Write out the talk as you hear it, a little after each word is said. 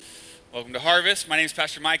Welcome to Harvest. My name is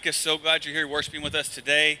Pastor Micah. So glad you're here worshiping with us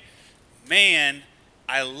today. Man,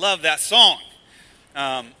 I love that song.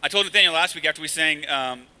 I told Nathaniel last week after we sang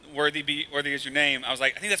Worthy Is Your Name, I was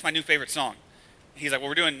like, I think that's my new favorite song. He's like, well,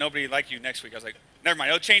 we're doing Nobody Like You next week. I was like, never mind,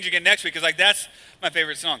 it'll change again next week. Because that's my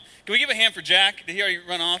favorite song. Can we give a hand for Jack? Did he already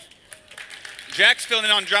run off? Jack's filling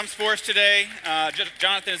in on drums for us today.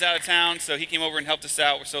 Jonathan is out of town, so he came over and helped us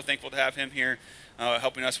out. We're so thankful to have him here,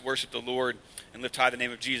 helping us worship the Lord and lift high the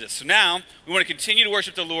name of Jesus. So now, we want to continue to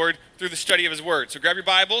worship the Lord through the study of his word. So grab your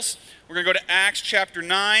Bibles. We're going to go to Acts chapter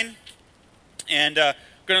 9, and we're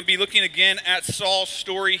going to be looking again at Saul's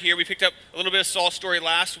story here. We picked up a little bit of Saul's story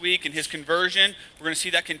last week and his conversion. We're going to see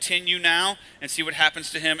that continue now and see what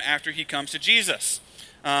happens to him after he comes to Jesus.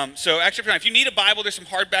 So Acts chapter 9, if you need a Bible, there's some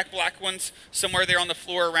hardback black ones somewhere there on the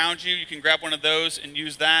floor around you. You can grab one of those and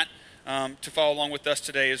use that to follow along with us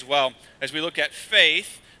today as well as we look at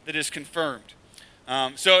faith that is confirmed.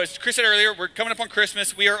 So as Chris said earlier, we're coming up on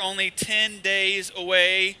Christmas. We are only 10 days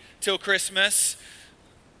away till Christmas.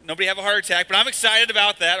 Nobody have a heart attack, but I'm excited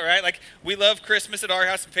about that, all right? Like, we love Christmas at our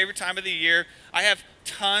house, my favorite time of the year. I have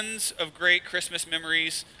tons of great Christmas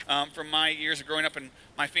memories from my years of growing up in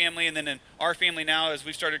my family, and then in our family now as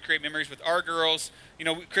we've started to create memories with our girls. You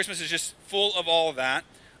know, Christmas is just full of all of that.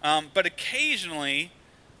 But occasionally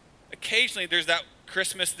there's that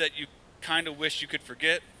Christmas that you kind of wish you could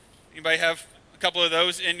forget. Anybody have a couple of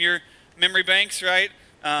those in your memory banks, right?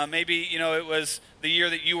 Maybe, it was the year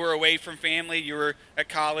that you were away from family, you were at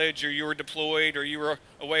college, or you were deployed, or you were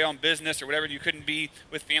away on business, or whatever, you couldn't be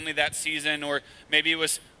with family that season, or maybe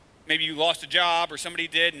you lost a job, or somebody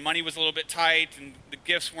did, and money was a little bit tight, and the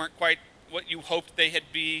gifts weren't quite what you hoped they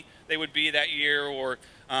would be that year, or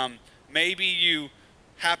maybe you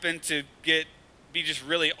happened to be just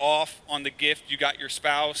really off on the gift you got your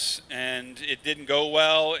spouse, and it didn't go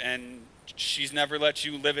well, and she's never let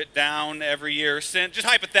you live it down every year since. Just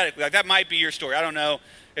hypothetically, like that might be your story. I don't know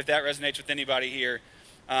if that resonates with anybody here.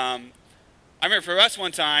 I remember for us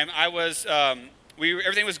one time,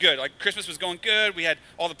 everything was good. Like Christmas was going good. We had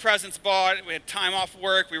all the presents bought. We had time off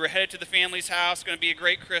work. We were headed to the family's house. Going to be a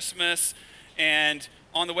great Christmas. And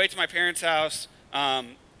on the way to my parents' house,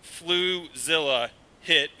 Fluzilla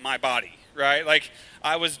hit my body. Right? Like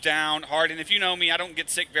I was down hard. And if you know me, I don't get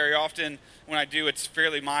sick very often. When I do, it's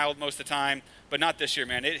fairly mild most of the time, but not this year,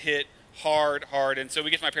 man. It hit hard. And so we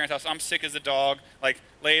get to my parents' house. I'm sick as a dog, like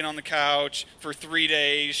laying on the couch for 3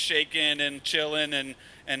 days, shaking and chilling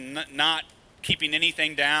and not keeping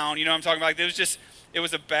anything down. You know what I'm talking about? Like, it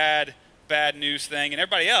was a bad news thing. And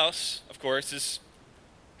everybody else, of course, is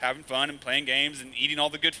having fun and playing games and eating all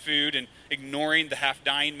the good food and ignoring the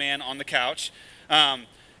half-dying man on the couch.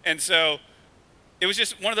 And so it was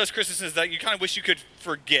just one of those Christmases that you kind of wish you could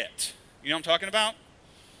forget. You know what I'm talking about?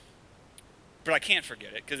 But I can't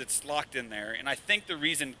forget it because it's locked in there. And I think the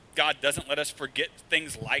reason God doesn't let us forget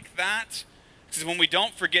things like that is when we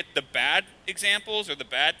don't forget the bad examples or the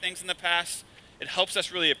bad things in the past, it helps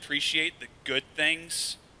us really appreciate the good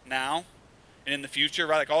things now and in the future,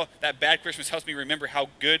 right? Like all that bad Christmas helps me remember how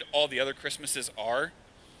good all the other Christmases are.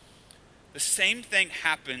 The same thing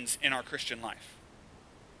happens in our Christian life.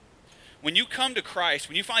 When you come to Christ,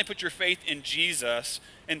 when you finally put your faith in Jesus,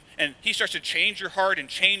 and he starts to change your heart and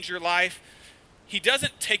change your life, he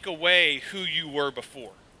doesn't take away who you were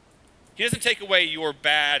before. He doesn't take away your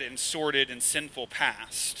bad and sordid and sinful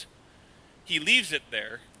past. He leaves it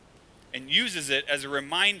there and uses it as a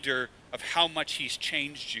reminder of how much he's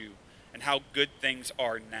changed you and how good things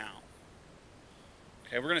are now.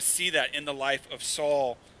 Okay, we're going to see that in the life of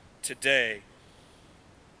Saul today.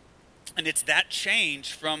 And it's that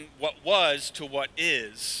change from what was to what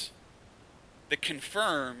is that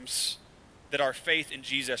confirms that our faith in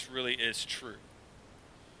Jesus really is true.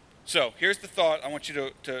 So here's the thought I want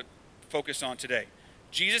you to focus on today.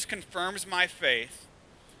 Jesus confirms my faith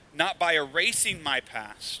not by erasing my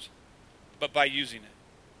past, but by using it.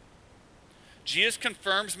 Jesus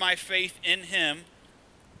confirms my faith in him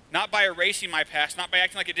not by erasing my past, not by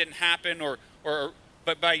acting like it didn't happen,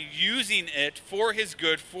 but by using it for his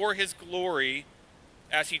good, for his glory,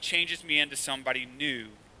 as he changes me into somebody new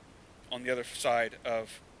on the other side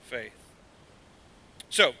of faith.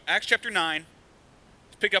 So, Acts chapter 9,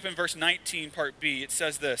 let's pick up in verse 19, part B. It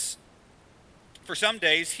says this: For some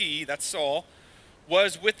days he, that's Saul,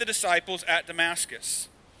 was with the disciples at Damascus,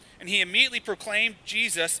 and he immediately proclaimed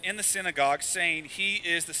Jesus in the synagogue, saying, He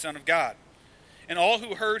is the Son of God. And all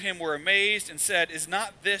who heard him were amazed and said, Is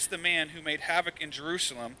not this the man who made havoc in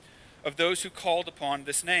Jerusalem of those who called upon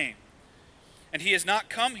this name? And he has not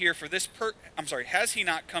come here for this has he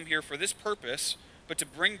not come here for this purpose, but to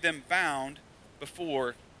bring them bound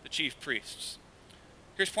before the chief priests?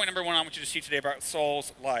 Here's point number one I want you to see today about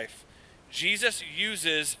Saul's life. Jesus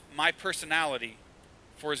uses my personality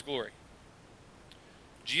for his glory.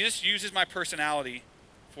 Jesus uses my personality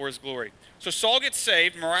for his glory. So Saul gets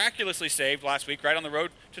saved, miraculously saved last week, right on the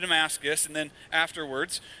road to Damascus, and then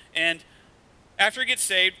afterwards. And after he gets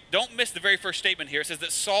saved, don't miss the very first statement here. It says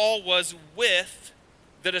that Saul was with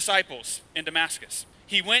the disciples in Damascus.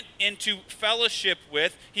 He went into fellowship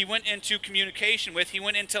with, he went into communication with, he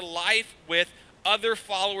went into life with other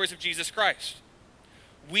followers of Jesus Christ.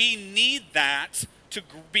 We need that to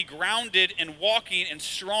be grounded and walking and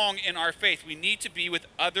strong in our faith. We need to be with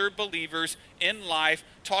other believers in life,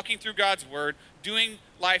 talking through God's word, doing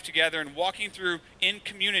life together and walking through in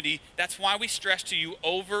community. That's why we stress to you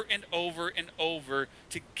over and over and over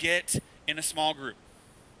to get in a small group.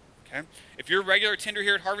 Okay? If you're a regular attender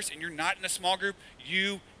here at Harvest and you're not in a small group,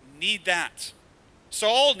 you need that.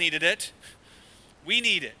 Saul needed it. We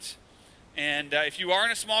need it. And if you are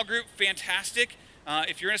in a small group, fantastic.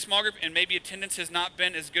 If you're in a small group and maybe attendance has not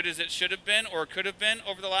been as good as it should have been or could have been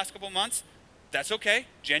over the last couple months, that's okay.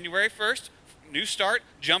 January 1st, new start,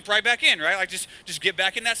 jump right back in, right? Like just get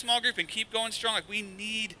back in that small group and keep going strong. Like we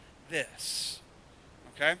need this,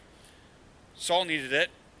 okay? Saul needed it.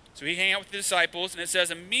 So he hung out with the disciples, and it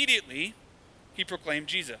says immediately he proclaimed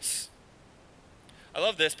Jesus. I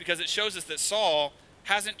love this because it shows us that Saul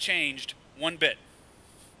hasn't changed one bit.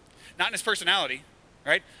 Not in his personality,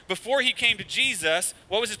 right? Before he came to Jesus,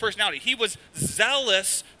 what was his personality? He was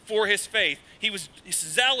zealous for his faith. He was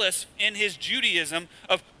zealous in his Judaism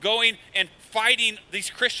of going and fighting these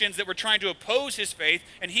Christians that were trying to oppose his faith,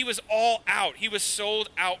 and he was all out. He was sold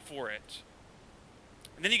out for it.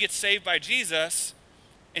 And then he gets saved by Jesus,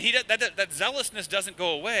 and that zealousness doesn't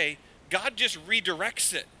go away. God just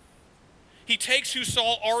redirects it. He takes who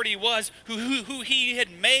Saul already was, who he had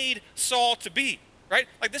made Saul to be, right?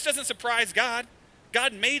 Like this doesn't surprise God.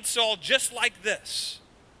 God made Saul just like this.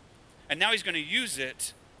 And now he's going to use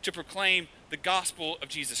it to proclaim the gospel of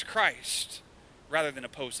Jesus Christ rather than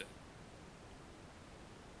oppose it.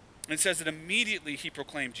 And it says that immediately he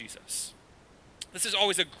proclaimed Jesus. This is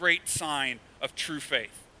always a great sign of true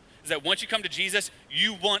faith, is that once you come to Jesus,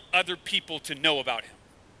 you want other people to know about him.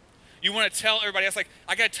 You want to tell everybody else, like,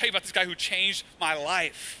 I got to tell you about this guy who changed my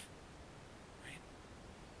life. Right?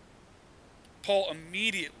 Paul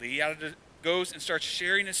immediately goes and starts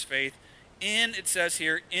sharing his faith it says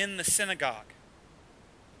here, in the synagogue.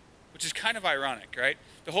 Which is kind of ironic, right?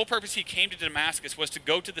 The whole purpose he came to Damascus was to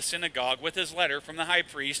go to the synagogue with his letter from the high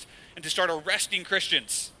priest and to start arresting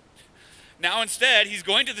Christians. Now instead, he's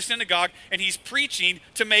going to the synagogue and he's preaching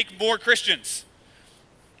to make more Christians.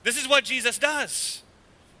 This is what Jesus does.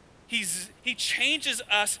 He changes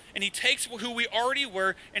us and he takes who we already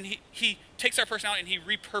were and he takes our personality and he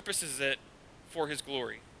repurposes it for his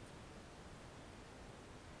glory.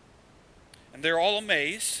 And they're all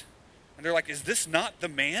amazed and they're like, is this not the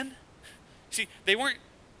man? See, they weren't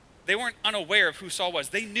unaware of who Saul was.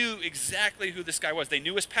 They knew exactly who this guy was. They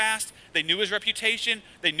knew his past. They knew his reputation.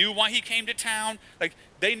 They knew why he came to town. Like,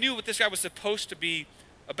 they knew what this guy was supposed to be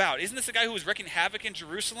about. Isn't this the guy who was wreaking havoc in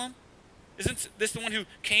Jerusalem? Isn't this the one who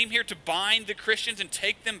came here to bind the Christians and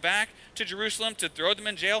take them back to Jerusalem to throw them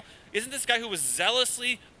in jail? Isn't this guy who was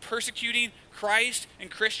zealously persecuting Christ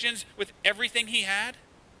and Christians with everything he had?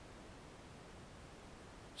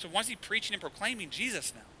 So why is he preaching and proclaiming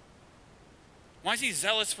Jesus now? Why is he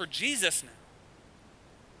zealous for Jesus now?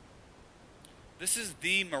 This is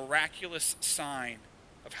the miraculous sign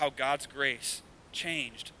of how God's grace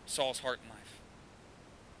changed Saul's heart and life.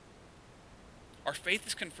 Our faith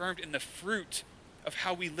is confirmed in the fruit of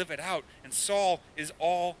how we live it out, and Saul is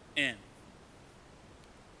all in.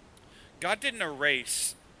 God didn't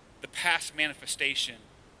erase the past manifestation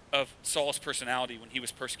of Saul's personality when he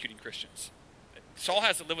was persecuting Christians. Saul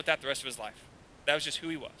has to live with that the rest of his life. That was just who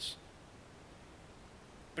he was.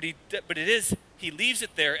 But he leaves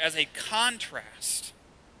it there as a contrast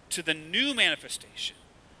to the new manifestation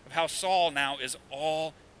of how Saul now is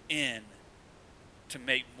all in to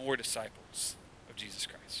make more disciples of Jesus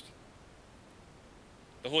Christ.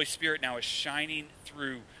 The Holy Spirit now is shining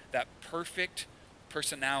through that perfect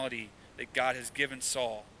personality that God has given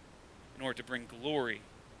Saul in order to bring glory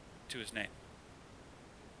to his name.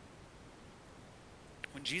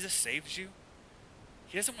 When Jesus saves you,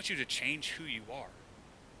 he doesn't want you to change who you are.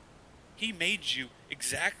 He made you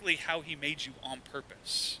exactly how he made you on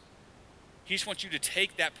purpose. He just wants you to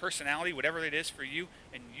take that personality, whatever it is for you,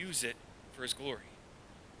 and use it for his glory.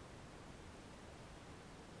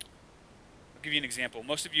 I'll give you an example.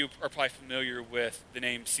 Most of you are probably familiar with the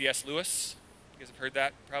name C.S. Lewis. You guys have heard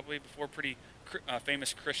that probably before. Pretty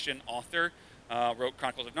famous Christian author. wrote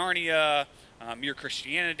Chronicles of Narnia, Mere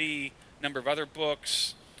Christianity, a number of other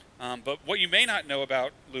books. But what you may not know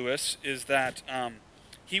about Lewis is that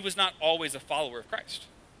he was not always a follower of Christ.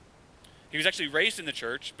 He was actually raised in the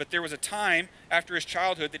church, but there was a time after his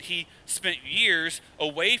childhood that he spent years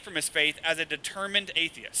away from his faith as a determined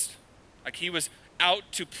atheist. Like he was out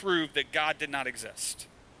to prove that God did not exist.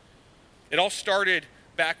 It all started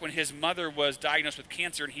back when his mother was diagnosed with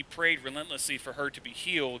cancer, and he prayed relentlessly for her to be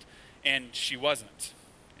healed, and she wasn't.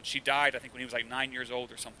 And she died, I think, when he was like 9 years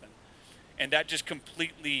old or something. And that just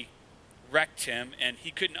completely wrecked him, and he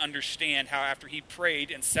couldn't understand how after he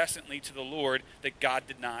prayed incessantly to the Lord that God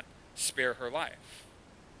did not spare her life.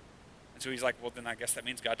 And so he's like, well, then I guess that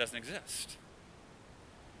means God doesn't exist.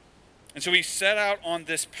 And so he set out on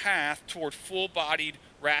this path toward full-bodied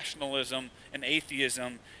rationalism and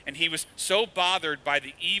atheism, and he was so bothered by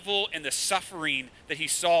the evil and the suffering that he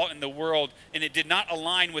saw in the world, and it did not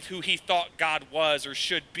align with who he thought God was or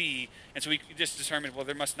should be. And so he just determined, well,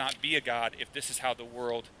 there must not be a God if this is how the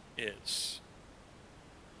world is.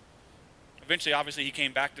 Eventually, obviously, he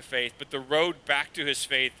came back to faith, but the road back to his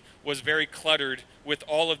faith was very cluttered with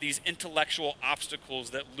all of these intellectual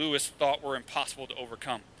obstacles that Lewis thought were impossible to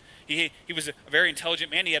overcome. He was a very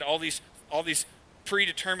intelligent man. He had all these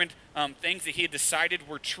predetermined things that he had decided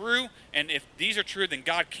were true, and if these are true, then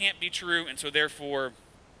God can't be true, and so therefore,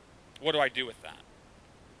 what do I do with that?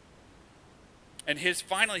 And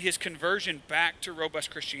finally his conversion back to robust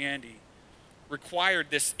Christianity required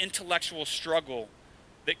this intellectual struggle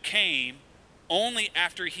that came only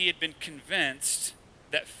after he had been convinced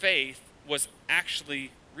that faith was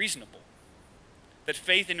actually reasonable. That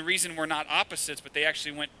faith and reason were not opposites, but they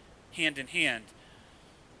actually went hand in hand.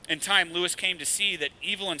 In time, Lewis came to see that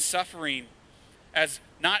evil and suffering, as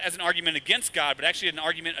not as an argument against God, but actually an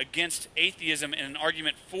argument against atheism and an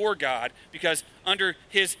argument for God, because under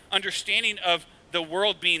his understanding of the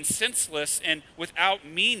world being senseless and without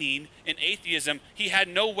meaning in atheism, he had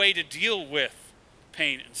no way to deal with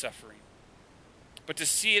pain and suffering. But to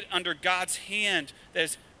see it under God's hand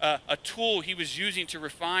as a tool he was using to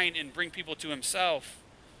refine and bring people to himself,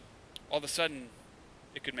 all of a sudden,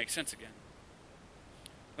 it could make sense again.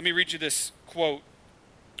 Let me read you this quote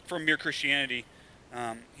from Mere Christianity.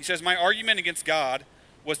 He says, "My argument against God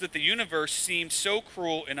was that the universe seemed so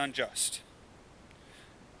cruel and unjust.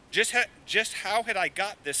 Just how had I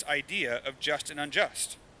got this idea of just and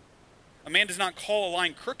unjust? A man does not call a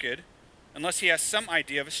line crooked unless he has some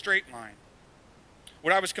idea of a straight line.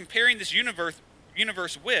 What I was comparing this universe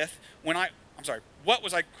with what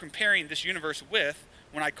was I comparing this universe with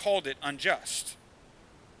when I called it unjust?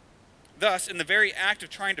 Thus, in the very act of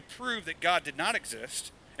trying to prove that God did not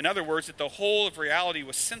exist, in other words, that the whole of reality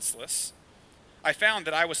was senseless, I found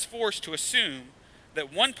that I was forced to assume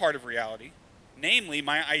that one part of reality, namely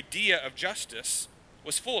my idea of justice,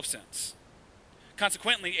 was full of sense.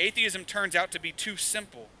 Consequently, atheism turns out to be too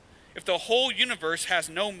simple. If the whole universe has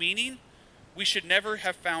no meaning, we should never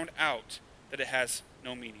have found out that it has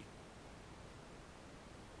no meaning."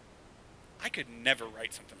 I could never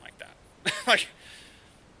write something like that.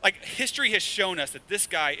 Like history has shown us that this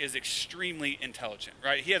guy is extremely intelligent,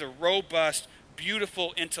 right? He had a robust,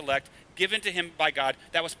 beautiful intellect given to him by God.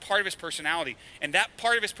 That was part of his personality. And that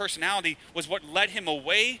part of his personality was what led him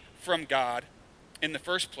away from God in the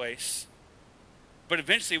first place. But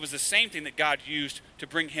eventually it was the same thing that God used to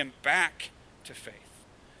bring him back to faith.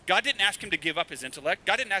 God didn't ask him to give up his intellect.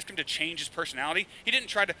 God didn't ask him to change his personality.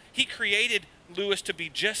 He created Lewis to be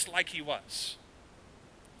just like he was.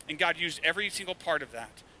 And God used every single part of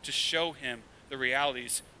that to show him the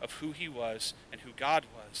realities of who he was and who God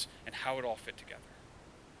was and how it all fit together.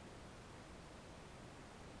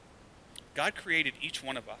 God created each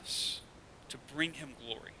one of us to bring him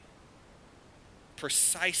glory,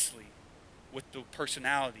 precisely with the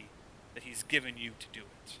personality that he's given you to do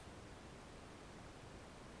it.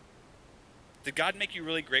 Did God make you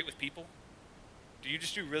really great with people? Do you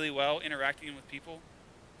just do really well interacting with people?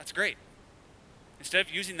 That's great. Instead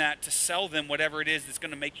of using that to sell them whatever it is that's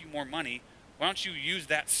going to make you more money, why don't you use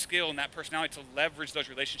that skill and that personality to leverage those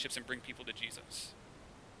relationships and bring people to Jesus?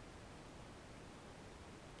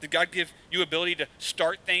 Did God give you ability to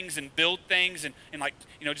start things and build things and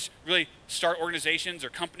just really start organizations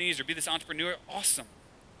or companies or be this entrepreneur? Awesome.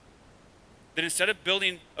 Then instead of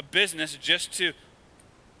building a business just to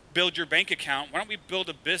build your bank account, why don't we build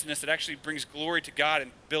a business that actually brings glory to God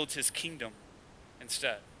and builds his kingdom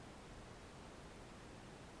instead?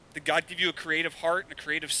 Did God give you a creative heart and a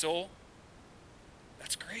creative soul?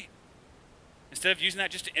 That's great. Instead of using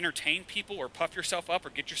that just to entertain people or puff yourself up or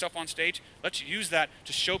get yourself on stage, let's use that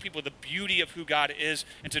to show people the beauty of who God is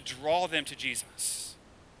and to draw them to Jesus.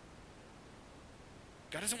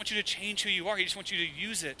 God doesn't want you to change who you are. He just wants you to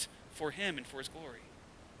use it for him and for his glory,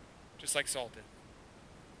 just like Saul did.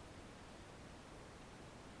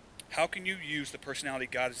 How can you use the personality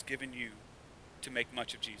God has given you to make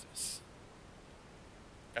much of Jesus?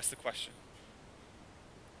 That's the question.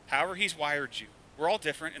 However he's wired you, we're all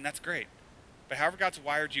different, and that's great. But however God's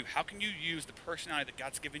wired you, how can you use the personality that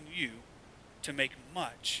God's given you to make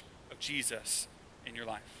much of Jesus in your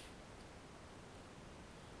life?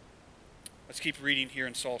 Let's keep reading here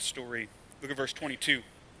in Saul's story. Look at verse 22.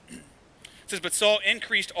 It says, "But Saul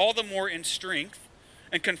increased all the more in strength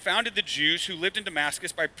and confounded the Jews who lived in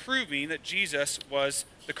Damascus by proving that Jesus was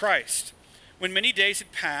the Christ. When many days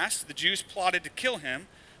had passed, the Jews plotted to kill him,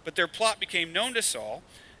 but their plot became known to Saul,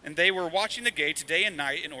 and they were watching the gates day and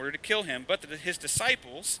night in order to kill him. But his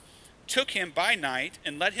disciples took him by night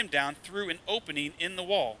and let him down through an opening in the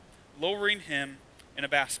wall, lowering him in a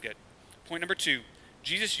basket." Point number 2,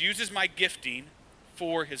 Jesus uses my gifting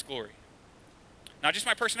for his glory. Not just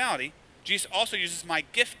my personality, Jesus also uses my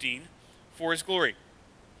gifting for his glory.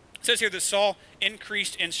 It says here that Saul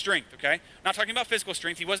increased in strength, okay? Not talking about physical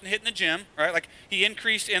strength. He wasn't hitting the gym, right? Like, he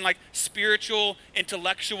increased in, like, spiritual,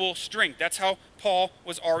 intellectual strength. That's how Paul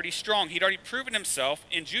was already strong. He'd already proven himself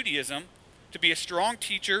in Judaism to be a strong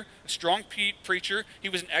teacher, a strong preacher. He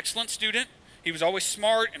was an excellent student. He was always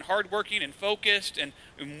smart and hardworking and focused and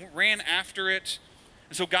ran after it.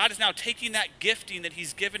 And so God is now taking that gifting that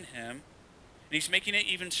he's given him, and he's making it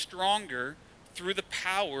even stronger through the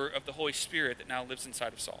power of the Holy Spirit that now lives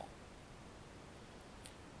inside of Saul.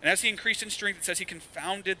 And as he increased in strength, it says he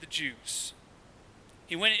confounded the Jews.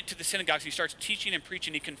 He went into the synagogues, he starts teaching and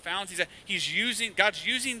preaching, he confounds, God's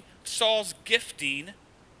using Saul's gifting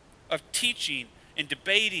of teaching and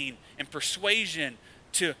debating and persuasion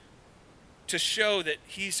to show that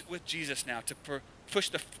he's with Jesus now, to push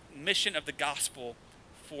the mission of the gospel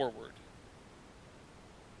forward.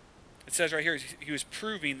 It says right here, he was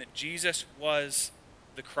proving that Jesus was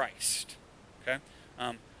the Christ. Okay?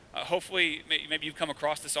 Hopefully, maybe you've come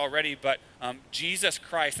across this already, but Jesus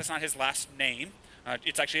Christ, that's not his last name.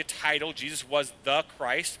 It's actually a title. Jesus was the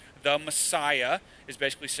Christ. The Messiah is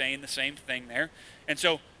basically saying the same thing there. And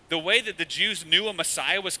so the way that the Jews knew a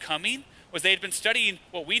Messiah was coming was they had been studying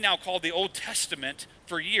what we now call the Old Testament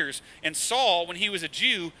for years. And Saul, when he was a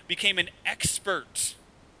Jew, became an expert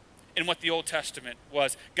in what the Old Testament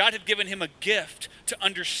was. God had given him a gift to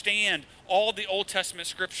understand all the Old Testament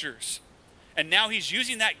scriptures. And now he's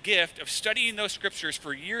using that gift of studying those scriptures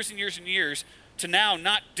for years and years and years to now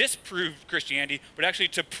not disprove Christianity, but actually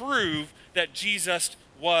to prove that Jesus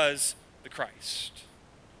was the Christ.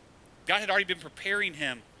 God had already been preparing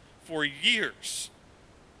him for years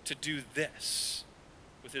to do this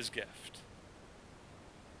with his gift.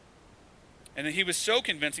 And then he was so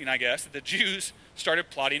convincing, I guess, that the Jews started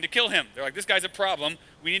plotting to kill him. They're like, this guy's a problem.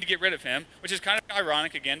 We need to get rid of him, which is kind of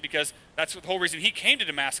ironic, again, because that's the whole reason he came to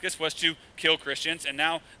Damascus was to kill Christians, and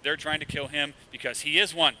now they're trying to kill him because he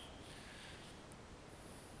is one.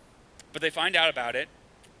 But they find out about it,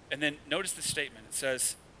 and then notice the statement. It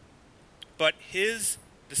says, but his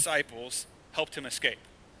disciples helped him escape.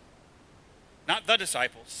 Not the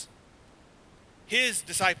disciples. His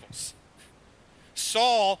disciples.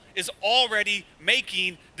 Saul is already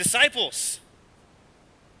making disciples.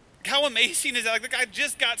 How amazing is that? Like, the guy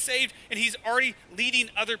just got saved, and he's already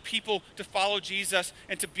leading other people to follow Jesus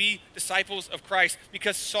and to be disciples of Christ,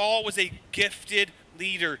 because Saul was a gifted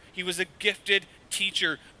leader. He was a gifted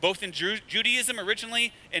teacher, both in Judaism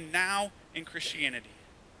originally and now in Christianity.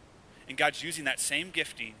 And God's using that same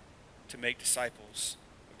gifting to make disciples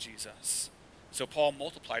of Jesus. So Paul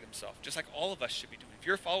multiplied himself, just like all of us should be doing. If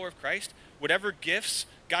you're a follower of Christ, whatever gifts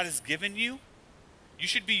God has given you, you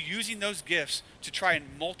should be using those gifts to try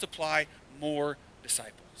and multiply more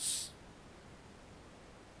disciples.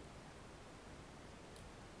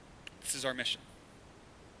 This is our mission.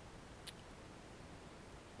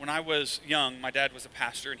 When I was young, my dad was a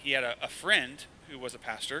pastor, and he had a friend who was a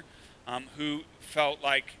pastor who felt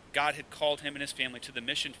like God had called him and his family to the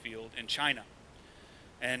mission field in China.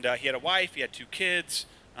 And he had a wife, he had 2 kids,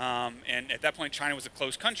 and at that point China was a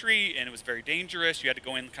closed country, and it was very dangerous. You had to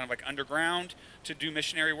go in kind of like underground to do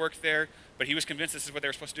missionary work there. But he was convinced this is what they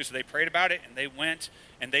were supposed to do, so they prayed about it, and they went,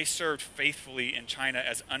 and they served faithfully in China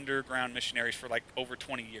as underground missionaries for like over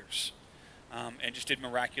 20 years. And just did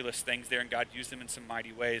miraculous things there, and God used them in some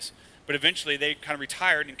mighty ways. But eventually they kind of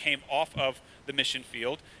retired and came off of the mission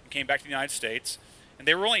field and came back to the United States. And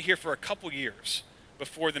they were only here for a couple years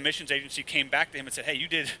before the missions agency came back to him and said, hey, you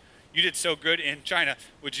did so good in China.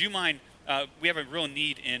 Would you mind, we have a real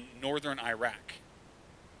need in northern Iraq.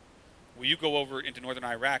 Will you go over into northern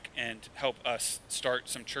Iraq and help us start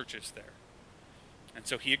some churches there? And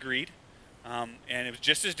so he agreed. And it was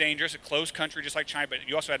just as dangerous, a closed country just like China, but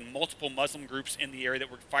you also had multiple Muslim groups in the area that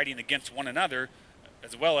were fighting against one another,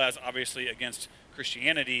 as well as obviously against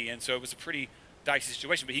Christianity. And so it was a pretty dicey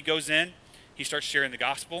situation. But he goes in, he starts sharing the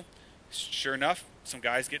gospel. Sure enough, some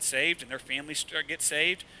guys get saved and their families get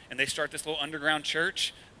saved, and they start this little underground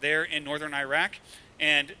church there in northern Iraq.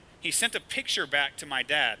 And he sent a picture back to my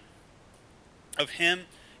dad of him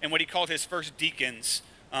and what he called his first deacons.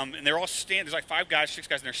 And they're all standing, there's like 5 guys, 6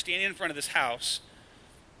 guys, and they're standing in front of this house,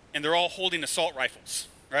 and they're all holding assault rifles,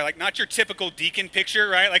 right? Like not your typical deacon picture,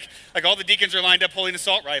 right? Like all the deacons are lined up holding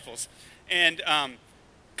assault rifles. And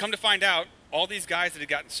come to find out, all these guys that had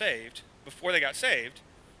gotten saved, before they got saved,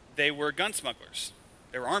 they were gun smugglers.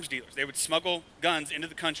 They were arms dealers. They would smuggle guns into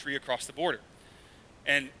the country across the border.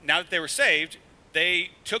 And now that they were saved,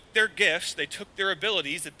 they took their gifts, they took their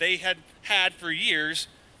abilities that they had had for years,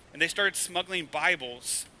 and they started smuggling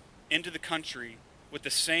Bibles into the country with the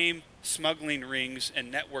same smuggling rings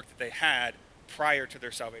and network that they had prior to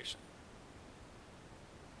their salvation.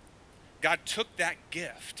 God took that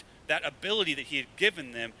gift, that ability that he had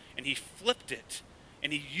given them, and he flipped it,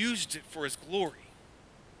 and he used it for his glory.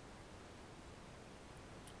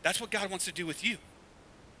 That's what God wants to do with you.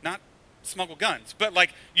 Not smuggle guns, but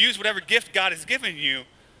like use whatever gift God has given you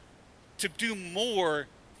to do more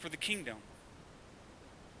for the kingdom.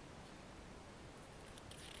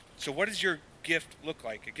 So what does your gift look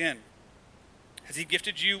like? Again, has he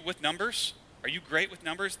gifted you with numbers? Are you great with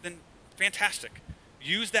numbers? Then fantastic.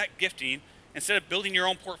 Use that gifting instead of building your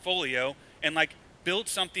own portfolio, and like build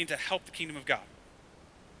something to help the kingdom of God.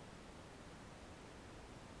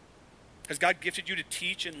 Has God gifted you to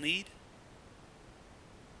teach and lead?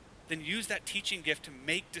 Then use that teaching gift to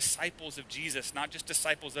make disciples of Jesus, not just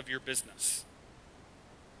disciples of your business.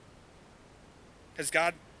 Has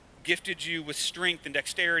God gifted you with strength and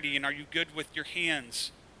dexterity, and are you good with your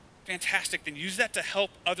hands? Fantastic. Then use that to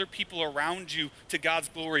help other people around you to God's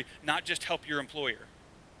glory, not just help your employer.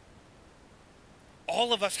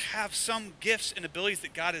 All of us have some gifts and abilities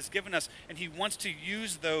that God has given us, and he wants to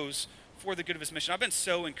use those for the good of his mission. I've been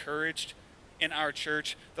so encouraged in our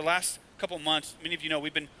church. The last couple months, many of you know,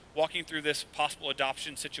 we've been walking through this possible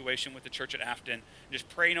adoption situation with the church at Afton, and just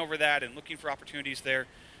praying over that and looking for opportunities there.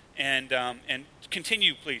 And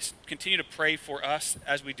continue to pray for us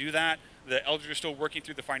as we do that. The elders are still working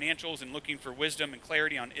through the financials and looking for wisdom and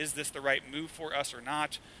clarity on, is this the right move for us or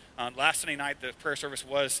not? Last Sunday night, the prayer service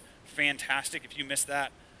was fantastic. If you missed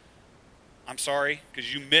that, I'm sorry,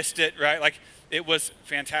 because you missed it, right? Like, it was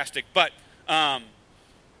fantastic. But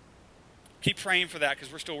keep praying for that,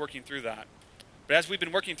 because we're still working through that. But as we've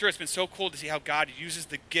been working through it, it's been so cool to see how God uses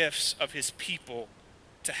the gifts of his people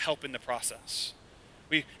to help in the process.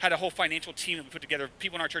 We had a whole financial team that we put together,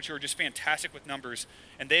 people in our church who are just fantastic with numbers,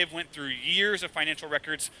 and they have went through years of financial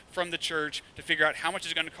records from the church to figure out how much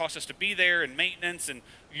is it going to cost us to be there, and maintenance and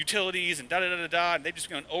utilities and da-da-da-da-da, and they've just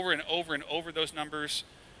gone over and over and over those numbers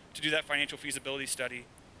to do that financial feasibility study.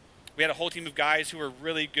 We had a whole team of guys who were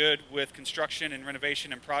really good with construction and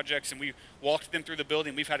renovation and projects, and we walked them through the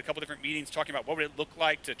building. We've had a couple different meetings talking about what would it look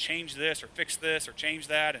like to change this or fix this or change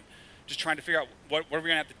that, and just trying to figure out what are we going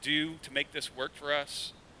to have to do to make this work for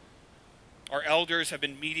us. Our elders have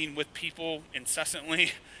been meeting with people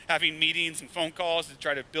incessantly, having meetings and phone calls to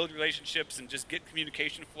try to build relationships and just get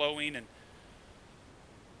communication flowing. And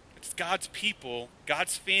it's God's people,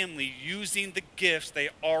 God's family, using the gifts they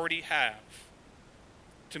already have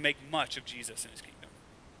to make much of Jesus and his kingdom.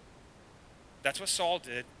 That's what Saul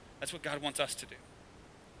did. That's what God wants us to do.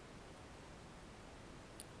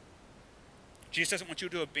 Jesus doesn't want you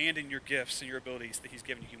to abandon your gifts and your abilities that he's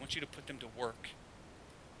given you. He wants you to put them to work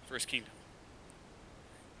for his kingdom.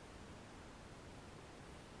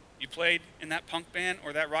 You played in that punk band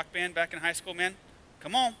or that rock band back in high school, man?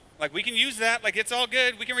 Come on. Like, we can use that. Like, it's all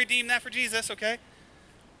good. We can redeem that for Jesus, okay?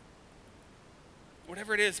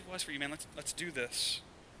 Whatever it is it was for you, man, let's do this.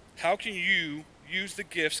 How can you use the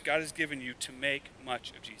gifts God has given you to make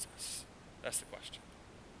much of Jesus? That's the question.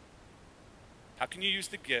 How can you use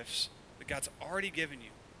the gifts that God's already given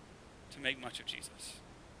you to make much of Jesus?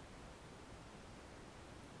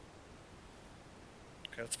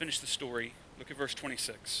 Okay, let's finish the story. Look at verse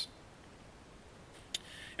 26.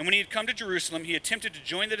 And when he had come to Jerusalem, he attempted to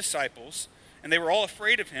join the disciples, and they were all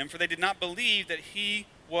afraid of him, for they did not believe that he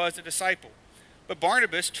was a disciple. But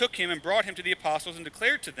Barnabas took him and brought him to the apostles and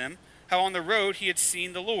declared to them how on the road he had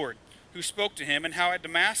seen the Lord, who spoke to him, and how at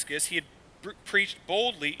Damascus he had preached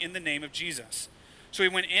boldly in the name of Jesus. So he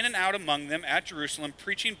went in and out among them at Jerusalem,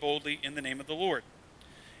 preaching boldly in the name of the Lord.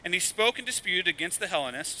 And he spoke and disputed against the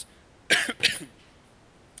Hellenists,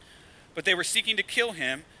 but they were seeking to kill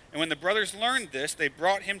him, And when the brothers learned this, they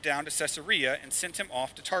brought him down to Caesarea and sent him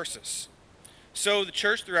off to Tarsus. So the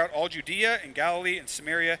church throughout all Judea and Galilee and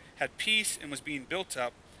Samaria had peace and was being built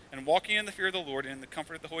up, and walking in the fear of the Lord and in the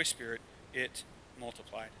comfort of the Holy Spirit, it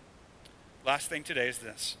multiplied. Last thing today is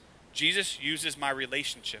this. Jesus uses my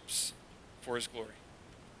relationships for his glory.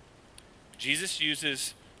 Jesus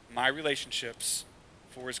uses my relationships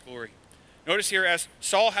for his glory. Notice here, as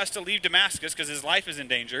Saul has to leave Damascus because his life is in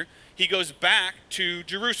danger, he goes back to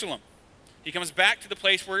Jerusalem. He comes back to the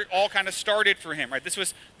place where it all kind of started for him, right? This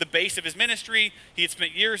was the base of his ministry. He had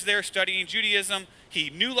spent years there studying Judaism. He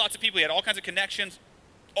knew lots of people. He had all kinds of connections,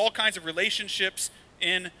 all kinds of relationships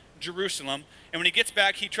in Jerusalem. And when he gets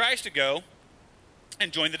back, he tries to go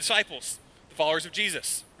and join the disciples, the followers of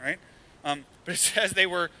Jesus, right? But it says they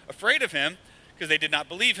were afraid of him because they did not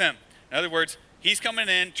believe him. In other words, he's coming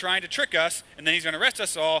in trying to trick us, and then he's going to arrest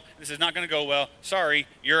us all. This is not going to go well. Sorry,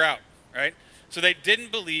 you're out, right? So they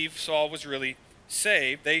didn't believe Saul was really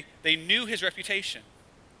saved. They knew his reputation.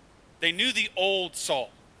 They knew the old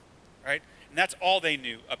Saul, right? And that's all they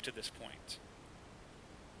knew up to this point.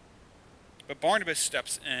 But Barnabas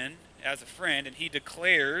steps in as a friend, and he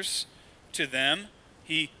declares to them,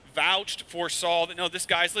 he vouched for Saul that, no, this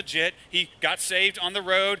guy's legit. He got saved on the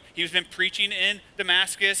road. He's been preaching in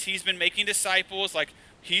Damascus. He's been making disciples. Like,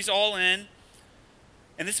 he's all in.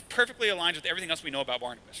 And this perfectly aligns with everything else we know about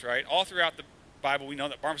Barnabas, right? All throughout the Bible, we know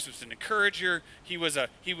that Barnabas was an encourager. He was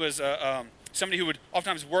somebody who would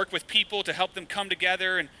oftentimes work with people to help them come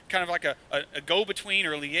together, and kind of like a go-between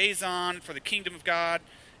or a liaison for the kingdom of God.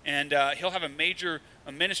 And he'll have a major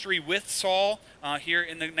ministry with Saul here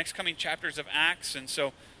in the next coming chapters of Acts. And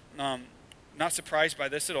so not surprised by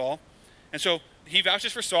this at all. And so he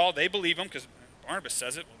vouches for Saul. They believe him because Barnabas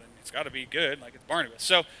says it. Well, then it's got to be good, like it's Barnabas.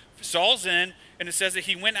 So Saul's in, and it says that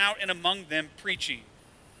he went out and among them preaching.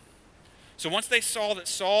 So once they saw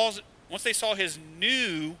his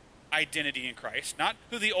new identity in Christ, not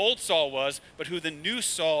who the old Saul was, but who the new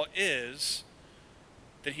Saul is,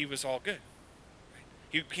 then he was all good.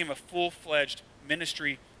 He became a full-fledged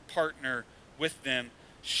ministry partner with them,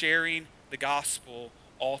 sharing the gospel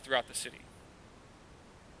all throughout the city.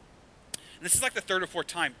 And this is like the third or fourth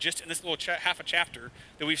time, just in this little half a chapter,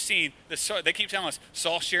 that we've seen this. They keep telling us,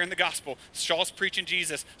 Saul's sharing the gospel, Saul's preaching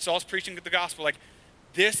Jesus, Saul's preaching the gospel. Like,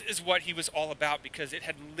 this is what he was all about, because it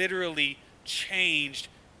had literally changed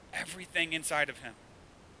everything inside of him.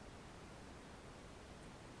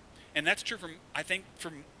 And that's true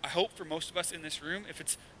I hope for most of us in this room. If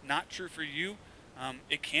it's not true for you,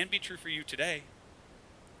 it can be true for you today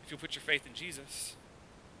if you put your faith in Jesus.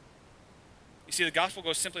 You see, the gospel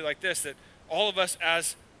goes simply like this, that all of us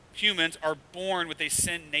as humans are born with a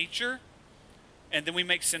sin nature, and then we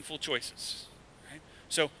make sinful choices. Right?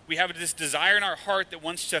 So we have this desire in our heart that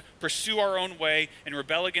wants to pursue our own way and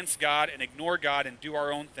rebel against God and ignore God and do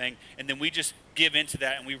our own thing, and then we just give into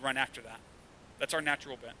that and we run after that. That's our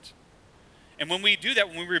natural bent. And when we do that,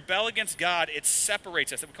 when we rebel against God, it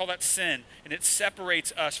separates us. We call that sin, and it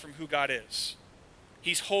separates us from who God is.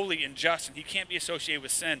 He's holy and just, and he can't be associated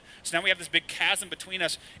with sin. So now we have this big chasm between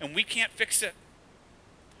us, and we can't fix it.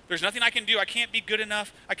 There's nothing I can do. I can't be good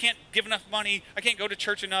enough. I can't give enough money. I can't go to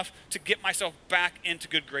church enough to get myself back into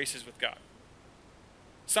good graces with God.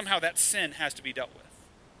 Somehow that sin has to be dealt with.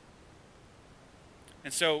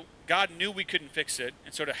 And so God knew we couldn't fix it,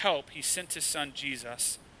 and so to help, he sent his son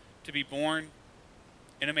Jesus to be born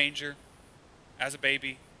in a manger as a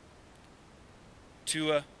baby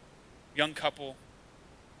to a young couple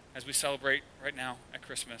as we celebrate right now at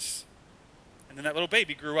Christmas. And then that little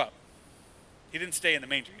baby grew up. He didn't stay in the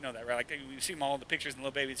manger. You know that, right? Like, you see him all in the pictures, and the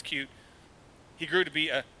little baby is cute. He grew to be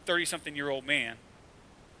a 30-something-year-old man.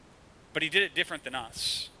 But he did it different than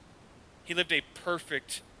us. He lived a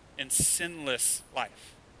perfect and sinless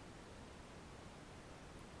life.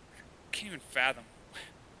 I can't even fathom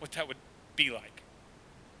what that would be like.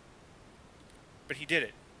 But he did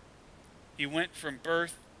it. He went from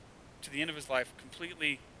birth to the end of his life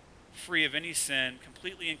completely free of any sin,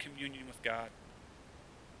 completely in communion with God.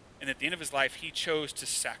 And at the end of his life, he chose to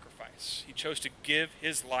sacrifice. He chose to give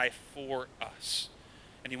his life for us.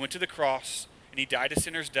 And he went to the cross, and he died a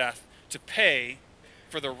sinner's death to pay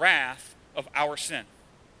for the wrath of our sin.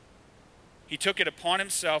 He took it upon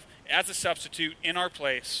himself as a substitute in our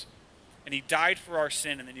place, and he died for our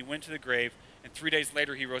sin, and then he went to the grave, and 3 days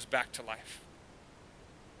later he rose back to life.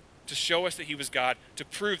 To show us that he was God, to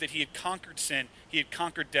prove that he had conquered sin, he had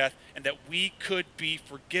conquered death, and that we could be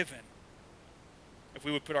forgiven if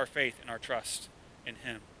we would put our faith and our trust in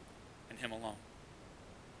him and him alone.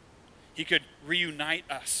 He could reunite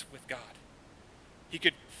us with God. He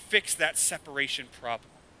could fix that separation problem.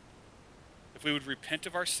 if we would repent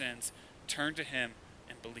of our sins, turn to him,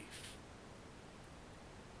 and believe.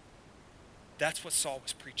 That's what Saul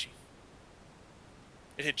was preaching.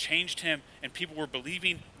 It had changed him, and people were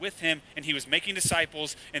believing with him, and he was making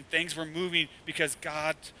disciples, and things were moving because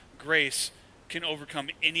God's grace can overcome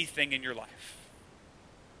anything in your life.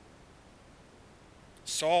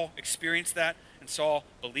 Saul experienced that, and Saul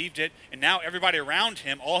believed it, and now everybody around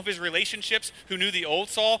him, all of his relationships who knew the old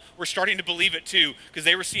Saul, were starting to believe it too, because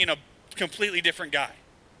they were seeing a completely different guy.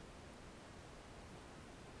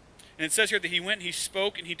 And it says here that he went and he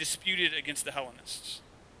spoke and he disputed against the Hellenists.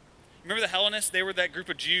 Remember the Hellenists? They were that group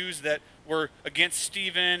of Jews that were against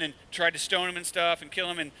Stephen and tried to stone him and stuff and kill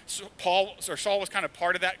him. And Saul was kind of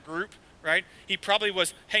part of that group, right? He probably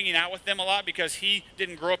was hanging out with them a lot because he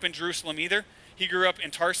didn't grow up in Jerusalem either. He grew up in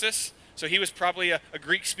Tarsus, so he was probably a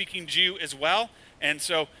Greek-speaking Jew as well. And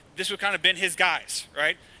so this would kind of been his guys,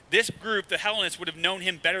 right? This group, the Hellenists, would have known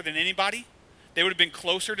him better than anybody. They would have been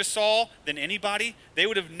closer to Saul than anybody. They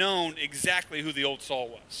would have known exactly who the old Saul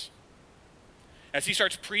was. As he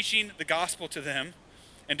starts preaching the gospel to them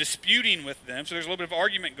and disputing with them, so there's a little bit of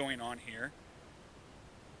argument going on here,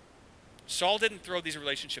 Saul didn't throw these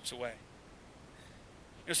relationships away.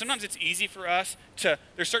 Sometimes it's easy for us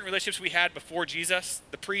there's certain relationships we had before Jesus,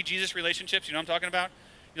 the pre-Jesus relationships, you know what I'm talking about?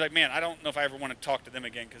 You're like, man, I don't know if I ever want to talk to them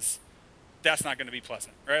again because that's not going to be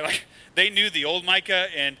pleasant, right? Like, they knew the old Micah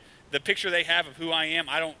and the picture they have of who I am,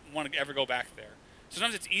 I don't want to ever go back there.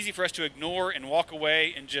 Sometimes it's easy for us to ignore and walk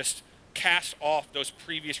away and just cast off those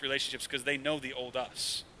previous relationships because they know the old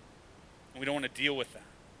us. And we don't want to deal with that.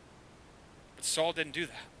 But Saul didn't do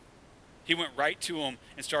that. He went right to him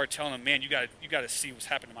and started telling him, man, you got to see what's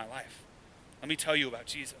happened in my life. Let me tell you about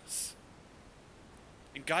Jesus.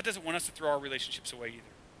 And God doesn't want us to throw our relationships away either.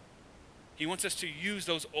 He wants us to use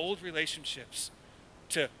those old relationships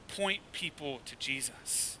to point people to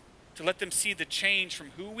Jesus, to let them see the change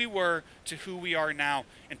from who we were to who we are now,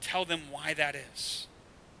 and tell them why that is.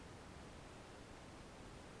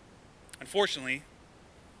 Unfortunately,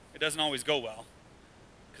 it doesn't always go well,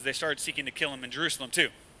 because they started seeking to kill him in Jerusalem too.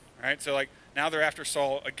 All right, so now they're after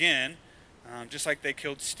Saul again, just like they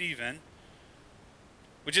killed Stephen,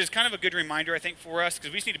 which is kind of a good reminder, I think, for us,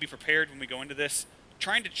 because we just need to be prepared when we go into this.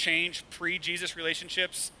 Trying to change pre-Jesus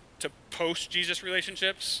relationships to post-Jesus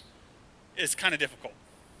relationships is kind of difficult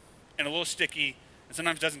and a little sticky, and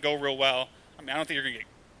sometimes doesn't go real well. I mean, I don't think you're going to get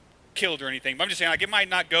killed or anything, but I'm just saying, it might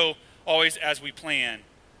not go always as we plan,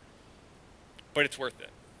 but it's worth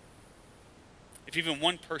it. If even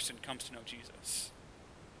one person comes to know Jesus,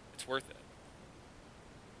 it's worth it.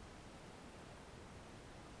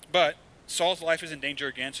 But Saul's life is in danger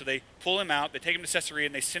again, so they pull him out, they take him to Caesarea,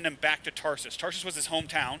 and they send him back to Tarsus. Tarsus was his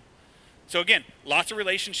hometown. So again, lots of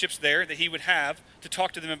relationships there that he would have to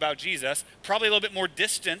talk to them about Jesus. Probably a little bit more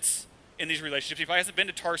distance in these relationships. He probably hasn't been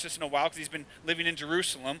to Tarsus in a while because he's been living in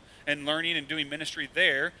Jerusalem and learning and doing ministry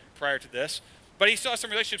there prior to this. But he still has some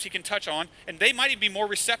relationships he can touch on, and they might even be more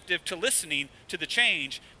receptive to listening to the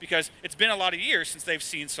change because it's been a lot of years since they've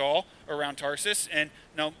seen Saul around Tarsus, and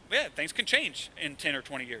things can change in 10 or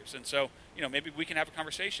 20 years. And so, maybe we can have a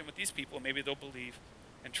conversation with these people, and maybe they'll believe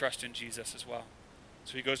and trust in Jesus as well.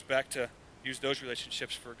 So he goes back to use those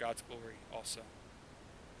relationships for God's glory also.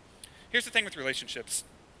 Here's the thing with relationships.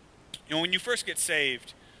 When you first get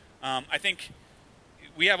saved, I think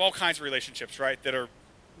we have all kinds of relationships, right, that are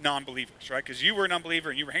non-believers, right? Because you were an unbeliever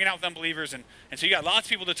and you were hanging out with unbelievers, and so you got lots of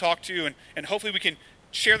people to talk to, and hopefully we can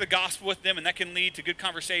share the gospel with them, and that can lead to good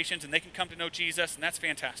conversations, and they can come to know Jesus, and that's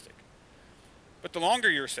fantastic. But the longer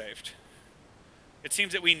you're saved, it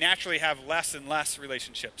seems that we naturally have less and less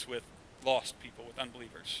relationships with lost people, with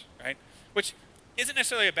unbelievers, right? Which isn't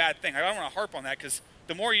necessarily a bad thing. I don't want to harp on that, because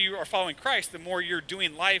the more you are following Christ, the more you're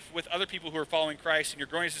doing life with other people who are following Christ, and you're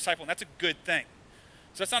growing as a disciple, and that's a good thing.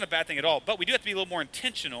 So that's not a bad thing at all. But we do have to be a little more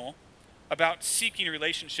intentional about seeking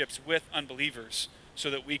relationships with unbelievers so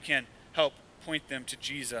that we can help point them to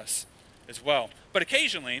Jesus as well. But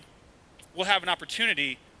occasionally, we'll have an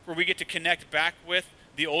opportunity where we get to connect back with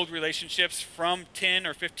the old relationships from 10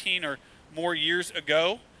 or 15 or more years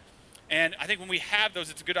ago. And I think when we have those,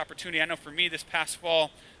 it's a good opportunity. I know for me this past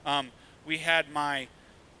fall, we had my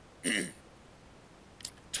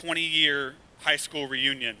 20-year high school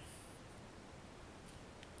reunion.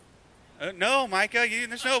 No, Micah,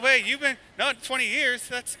 there's no way. 20 years.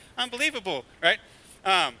 That's unbelievable, right?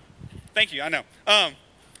 Thank you, I know.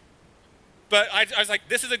 But I was like,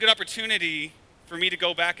 this is a good opportunity for me to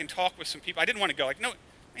go back and talk with some people. I didn't want to go.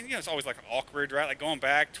 It's always awkward, right? Going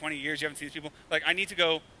back 20 years, you haven't seen these people. I need to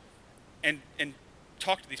go and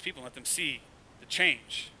talk to these people and let them see the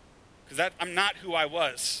change. Because I'm not who I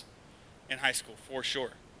was in high school, for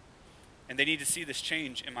sure. and they need to see this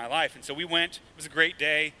change in my life. And so we went. It was a great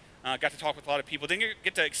day. Got to talk with a lot of people. Didn't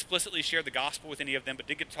get to explicitly share the gospel with any of them, but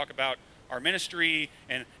did get to talk about our ministry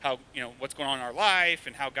and how, what's going on in our life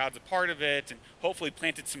and how God's a part of it, and hopefully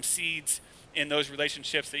planted some seeds in those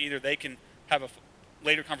relationships that either they can have a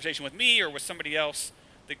later conversation with me or with somebody else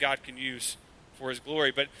that God can use for his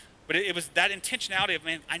glory. But it was that intentionality of,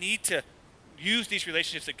 man, I need to use these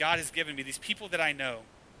relationships that God has given me, these people that I know,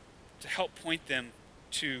 to help point them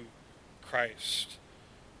to Christ.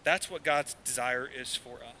 That's what God's desire is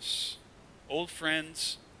for us. Old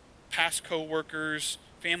friends, past co-workers,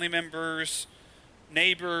 family members,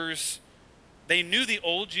 neighbors, they knew the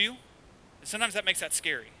old you, and sometimes that makes that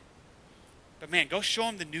scary. But man, go show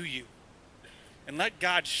them the new you. And let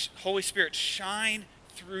God's Holy Spirit shine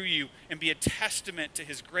through you and be a testament to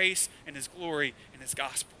his grace and his glory and his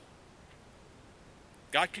gospel.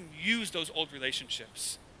 God can use those old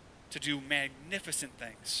relationships to do magnificent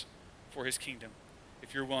things for his kingdom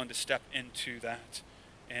if you're willing to step into that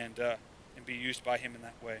and be used by him in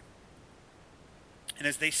that way. And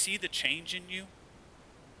as they see the change in you,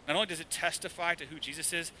 not only does it testify to who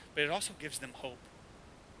Jesus is, but it also gives them hope.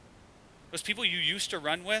 Those people you used to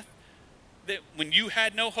run with, that when you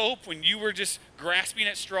had no hope, when you were just grasping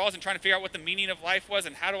at straws and trying to figure out what the meaning of life was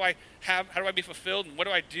and how do I be fulfilled and what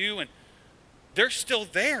do I do, and they're still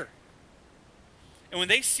there. And when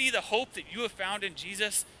they see the hope that you have found in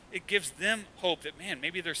Jesus, it gives them hope that, man,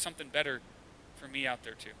 maybe there's something better for me out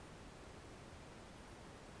there too.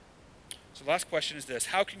 So the last question is this: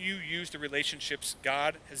 how can you use the relationships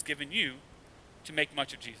God has given you to make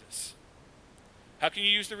much of Jesus? How can you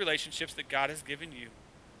use the relationships that God has given you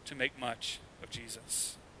to make much of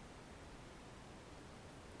Jesus?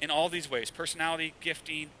 In all these ways, personality,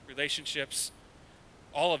 gifting, relationships,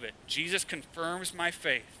 all of it, Jesus confirms my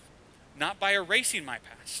faith, not by erasing my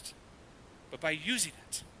past, but by using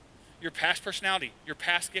it. Your past personality, your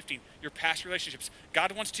past gifting, your past relationships.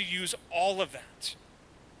 God wants to use all of that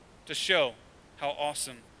to show how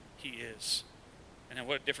awesome he is and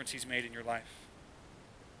what a difference he's made in your life.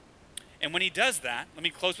 And when he does that, let me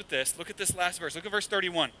close with this. Look at this last verse. Look at verse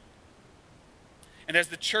 31. And as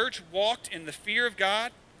the church walked in the fear of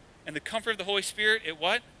God and the comfort of the Holy Spirit, it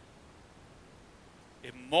what?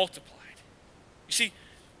 It multiplied. You see,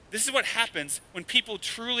 this is what happens when people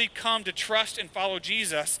truly come to trust and follow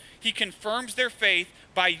Jesus. He confirms their faith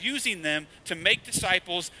by using them to make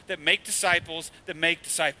disciples that make disciples that make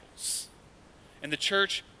disciples. And the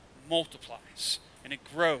church multiplies, and it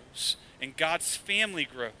grows, and God's family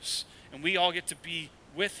grows, and we all get to be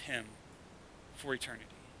with him for eternity.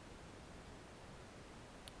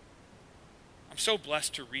 I'm so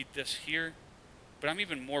blessed to read this here, but I'm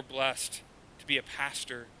even more blessed to be a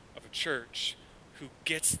pastor of a church who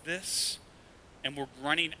gets this, and we're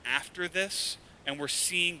running after this, and we're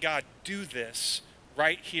seeing God do this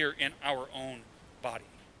right here in our own body.